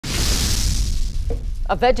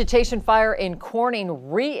A vegetation fire in Corning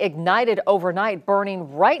reignited overnight,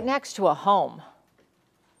 burning right next to a home.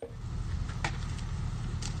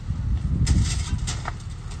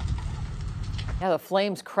 Now the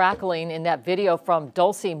flames crackling in that video from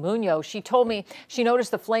Dulce Munoz. She told me she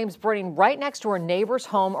noticed the flames burning right next to her neighbor's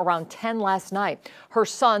home around 10 last night. Her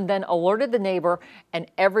son then alerted the neighbor and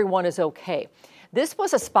everyone is okay. This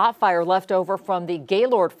was a spot fire left over from the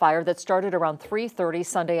Gaylord Fire that started around 3:30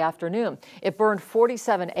 Sunday afternoon. It burned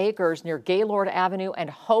 47 acres near Gaylord Avenue and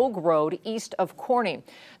Hogue Road east of Corning.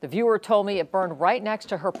 The viewer told me it burned right next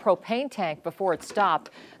to her propane tank before it stopped.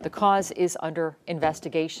 The cause is under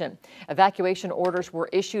investigation. Evacuation orders were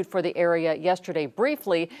issued for the area yesterday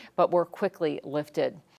briefly, but were quickly lifted.